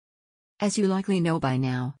As you likely know by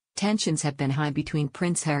now, tensions have been high between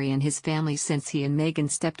Prince Harry and his family since he and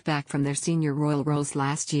Meghan stepped back from their senior royal roles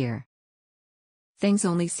last year. Things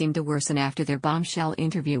only seemed to worsen after their bombshell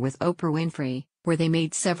interview with Oprah Winfrey, where they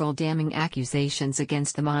made several damning accusations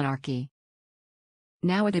against the monarchy.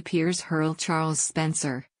 Now it appears Earl Charles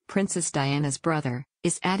Spencer, Princess Diana's brother,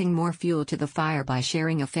 is adding more fuel to the fire by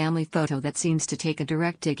sharing a family photo that seems to take a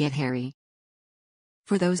direct dig at Harry.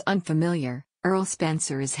 For those unfamiliar, Earl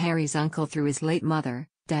Spencer is Harry's uncle through his late mother,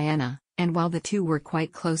 Diana, and while the two were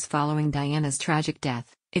quite close following Diana's tragic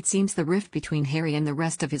death, it seems the rift between Harry and the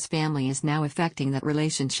rest of his family is now affecting that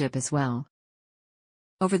relationship as well.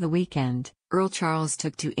 Over the weekend, Earl Charles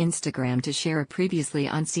took to Instagram to share a previously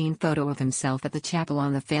unseen photo of himself at the chapel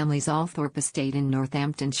on the family's Althorpe estate in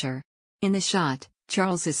Northamptonshire. In the shot,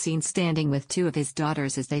 Charles is seen standing with two of his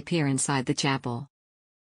daughters as they peer inside the chapel.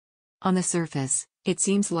 On the surface, it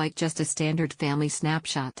seems like just a standard family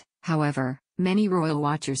snapshot. However, many royal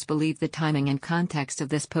watchers believe the timing and context of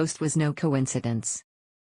this post was no coincidence.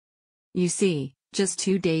 You see, just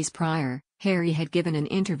 2 days prior, Harry had given an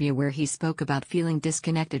interview where he spoke about feeling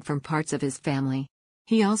disconnected from parts of his family.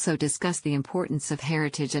 He also discussed the importance of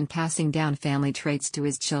heritage and passing down family traits to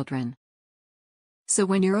his children. So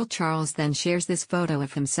when Earl Charles then shares this photo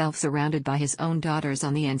of himself surrounded by his own daughters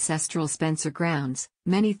on the ancestral Spencer grounds,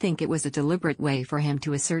 many think it was a deliberate way for him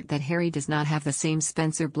to assert that Harry does not have the same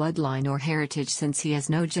Spencer bloodline or heritage since he has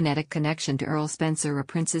no genetic connection to Earl Spencer or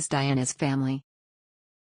Princess Diana's family.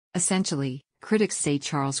 Essentially, critics say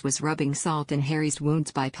Charles was rubbing salt in Harry's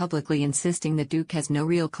wounds by publicly insisting the Duke has no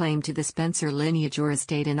real claim to the Spencer lineage or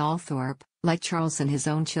estate in Althorpe, like Charles and his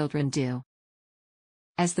own children do.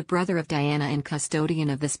 As the brother of Diana and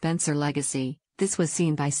custodian of the Spencer legacy, this was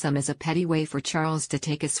seen by some as a petty way for Charles to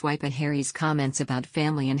take a swipe at Harry's comments about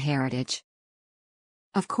family and heritage.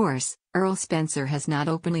 Of course, Earl Spencer has not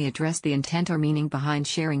openly addressed the intent or meaning behind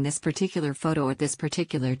sharing this particular photo at this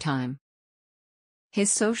particular time.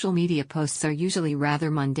 His social media posts are usually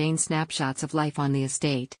rather mundane snapshots of life on the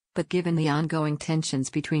estate, but given the ongoing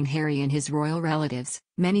tensions between Harry and his royal relatives,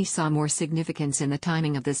 many saw more significance in the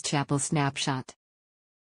timing of this chapel snapshot.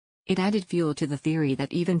 It added fuel to the theory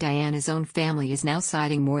that even Diana's own family is now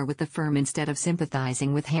siding more with the firm instead of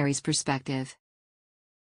sympathizing with Harry's perspective.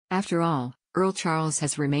 After all, Earl Charles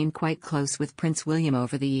has remained quite close with Prince William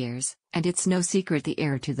over the years, and it's no secret the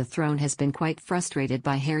heir to the throne has been quite frustrated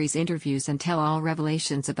by Harry's interviews and tell-all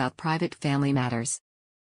revelations about private family matters.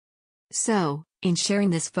 So, in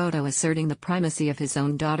sharing this photo asserting the primacy of his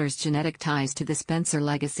own daughter's genetic ties to the Spencer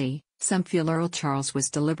legacy, some feel Earl Charles was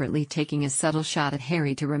deliberately taking a subtle shot at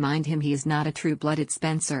Harry to remind him he is not a true-blooded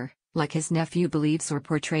Spencer, like his nephew believes or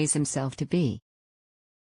portrays himself to be.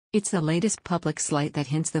 It's the latest public slight that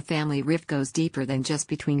hints the family rift goes deeper than just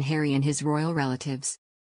between Harry and his royal relatives.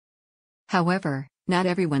 However, not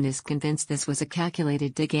everyone is convinced this was a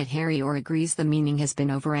calculated dig at Harry or agrees the meaning has been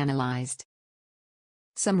overanalyzed.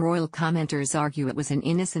 Some royal commenters argue it was an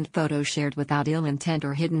innocent photo shared without ill intent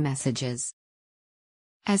or hidden messages.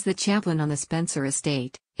 As the chaplain on the Spencer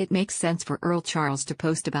estate, it makes sense for Earl Charles to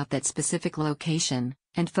post about that specific location,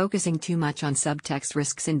 and focusing too much on subtext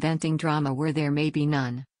risks inventing drama where there may be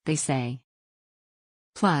none, they say.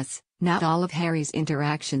 Plus, not all of Harry's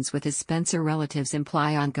interactions with his Spencer relatives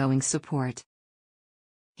imply ongoing support.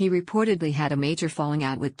 He reportedly had a major falling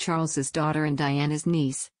out with Charles's daughter and Diana's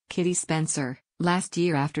niece, Kitty Spencer, last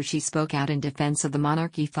year after she spoke out in defense of the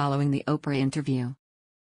monarchy following the Oprah interview.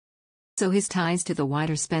 So his ties to the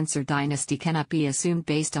wider Spencer dynasty cannot be assumed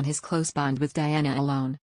based on his close bond with Diana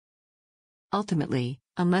alone. Ultimately,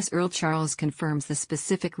 unless Earl Charles confirms the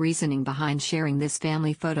specific reasoning behind sharing this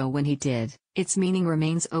family photo when he did, its meaning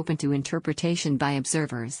remains open to interpretation by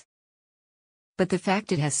observers. But the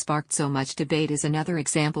fact it has sparked so much debate is another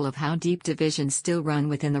example of how deep divisions still run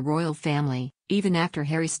within the royal family, even after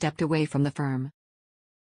Harry stepped away from the firm.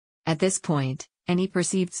 At this point, any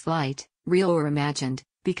perceived slight, real or imagined,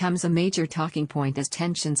 becomes a major talking point as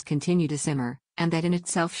tensions continue to simmer, and that in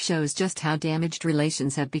itself shows just how damaged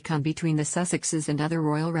relations have become between the Sussexes and other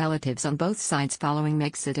royal relatives on both sides following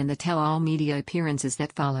Megxit and the tell-all media appearances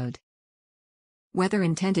that followed. Whether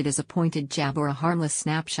intended as a pointed jab or a harmless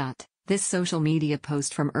snapshot, this social media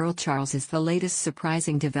post from Earl Charles is the latest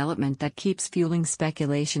surprising development that keeps fueling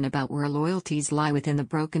speculation about where loyalties lie within the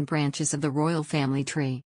broken branches of the royal family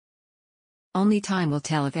tree. Only time will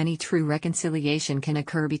tell if any true reconciliation can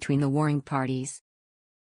occur between the warring parties.